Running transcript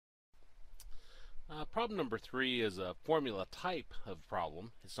Problem number 3 is a formula type of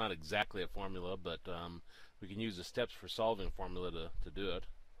problem. It's not exactly a formula, but we can use the steps for solving formula to do it.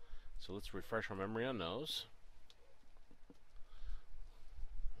 So let's refresh our memory on those.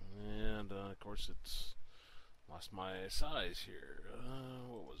 And of course it's lost my size here.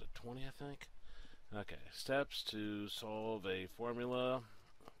 What was it, 20 I think? Okay, steps to solve a formula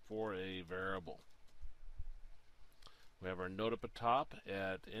for a variable. We have our note up at top.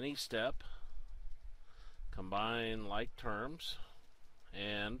 At any step, combine like terms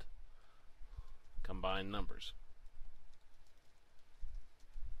and combine numbers.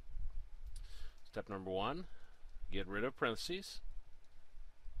 Step number 1, get rid of parentheses.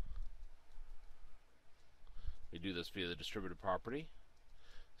 We do this via the distributive property.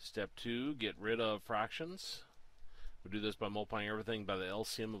 Step 2, get rid of fractions. We do this by multiplying everything by the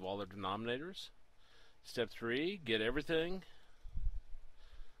LCM of all their denominators. Step 3, get everything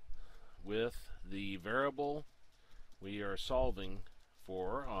with the variable we are solving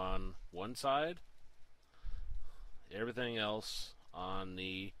for on one side, everything else on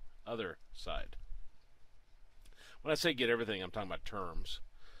the other side. When I say get everything, I'm talking about terms,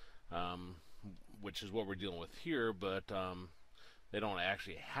 which is what we're dealing with here, but they don't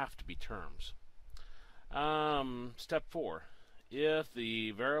actually have to be terms. Step 4, if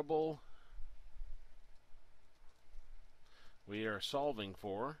the variable we are solving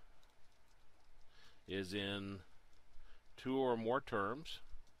for is in 2 or more terms,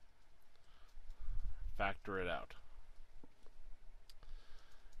 factor it out.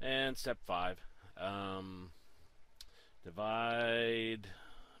 And step 5, divide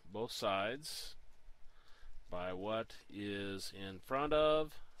both sides by what is in front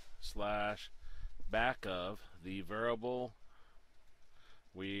of / back of the variable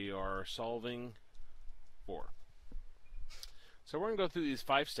we are solving for. So we're going to go through these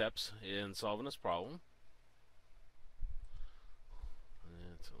 5 steps in solving this problem.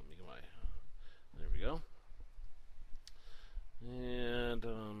 And so let me get my, there we go. And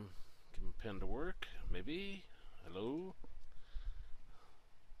give him a pen to work, maybe. Hello.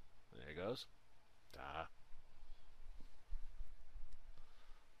 There it goes. Ah.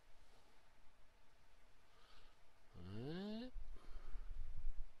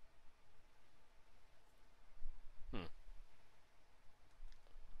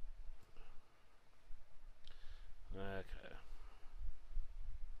 Okay.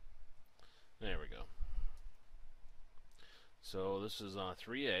 There we go. So this is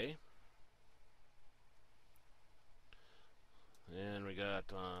 3a. And we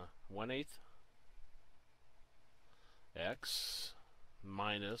got 1/8 x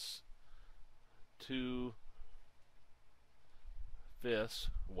minus 2/5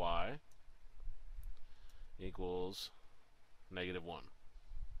 y equals -1.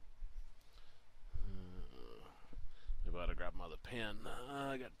 Maybe I ought to grab my other pen.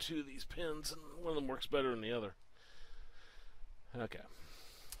 I got 2 of these pens, and one of them works better than the other. Okay.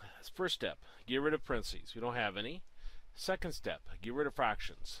 First step, get rid of parentheses. We don't have any. Second step, get rid of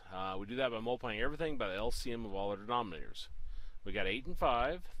fractions. We do that by multiplying everything by the LCM of all our denominators. We got 8 and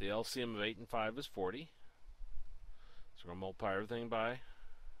 5. The LCM of 8 and 5 is 40. So we're going to multiply everything by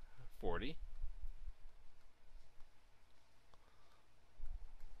 40.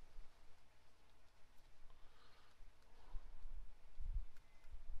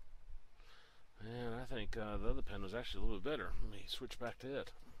 And I think the other pen was actually a little bit better. Let me switch back to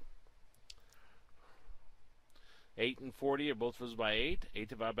it. 8 and 40 are both divisible by 8. 8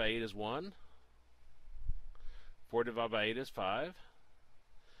 divided by 8 is 1. 4 divided by 8 is 5.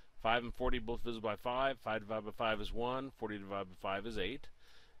 5 and 40 both divisible by 5. 5 divided by 5 is 1. 40 divided by 5 is 8.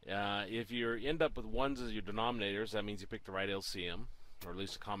 If you end up with 1s as your denominators, that means you picked the right LCM, or at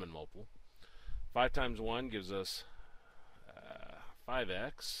least a common multiple. 5 times 1 gives us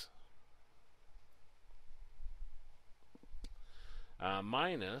 5x.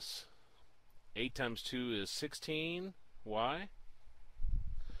 Minus 8 times 2 is 16y,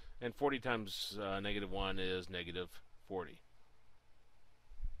 and 40 times -1 is -40.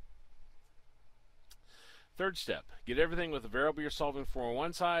 Third step, get everything with the variable you're solving for on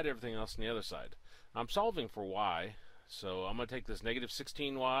one side, everything else on the other side. I'm solving for y, so I'm going to take this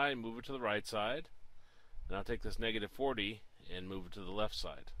 -16y and move it to the right side, and I'll take this -40 and move it to the left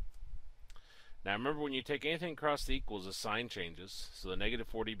side. Now remember, when you take anything across the equals, the sign changes. So the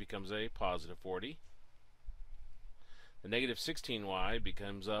 -40 becomes a +40. The -16y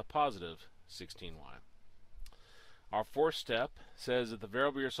becomes a +16y. Our fourth step says that the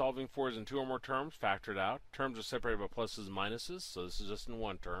variable you're solving for is in 2 or more terms. Factor it out. Terms are separated by pluses and minuses, so this is just in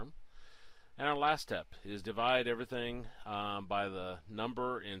one term. And our last step is divide everything by the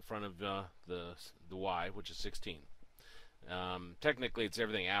number in front of the y, which is 16. Technically, it's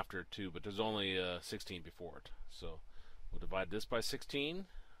everything after 2, but there's only 16 before it. So we'll divide this by 16.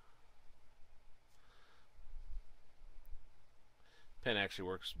 Pen actually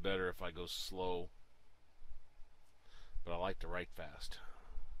works better if I go slow, but I like to write fast.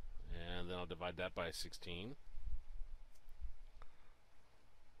 And then I'll divide that by 16.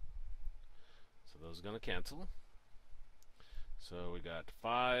 So those are going to cancel. So we got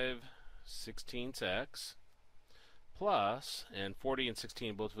 5/16 x plus, and 40 and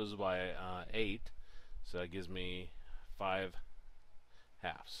 16 both divisible by 8. So that gives me 5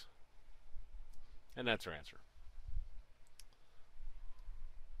 halves. And that's our answer.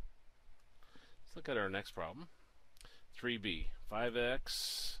 Let's look at our next problem. 3b,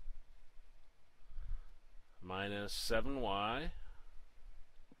 5x minus 7y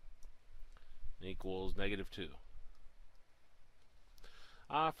equals -2.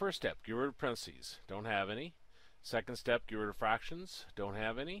 First step, get rid of parentheses. Don't have any. Second step, get rid of fractions. Don't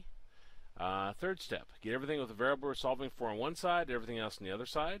have any. Third step, get everything with the variable we're solving for on one side, everything else on the other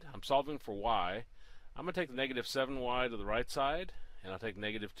side. I'm solving for y. I'm going to take the -7y to the right side, and I'll take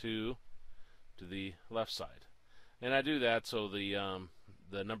 -2 to the left side. And I do that so the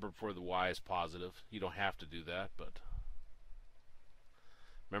number before the y is positive. You don't have to do that, but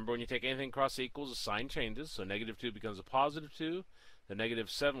remember, when you take anything across the equals, the sign changes. So -2 becomes a +2. The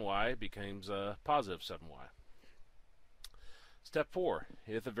 -7y becomes a +7y. Step 4.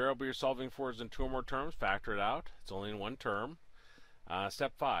 If the variable you're solving for is in 2 or more terms, factor it out. It's only in 1 term.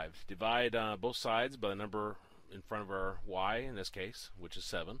 Step 5. Divide both sides by the number in front of our y, in this case, which is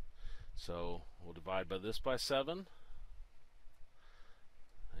 7. So we'll divide by this by 7.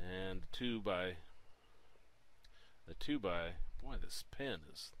 And the 2 by, boy, this pen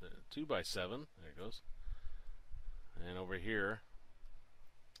is, the 2 by 7, there it goes. And over here,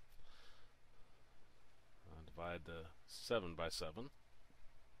 I'll divide the 7 by 7.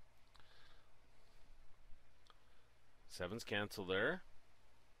 7's cancel there.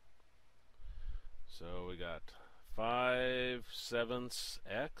 So we got 5/7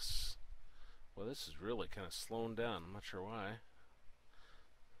 x. Well, this is really kind of slowing down. I'm not sure why.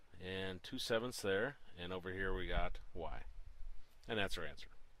 And 2/7 there. And over here we got y. And that's our answer.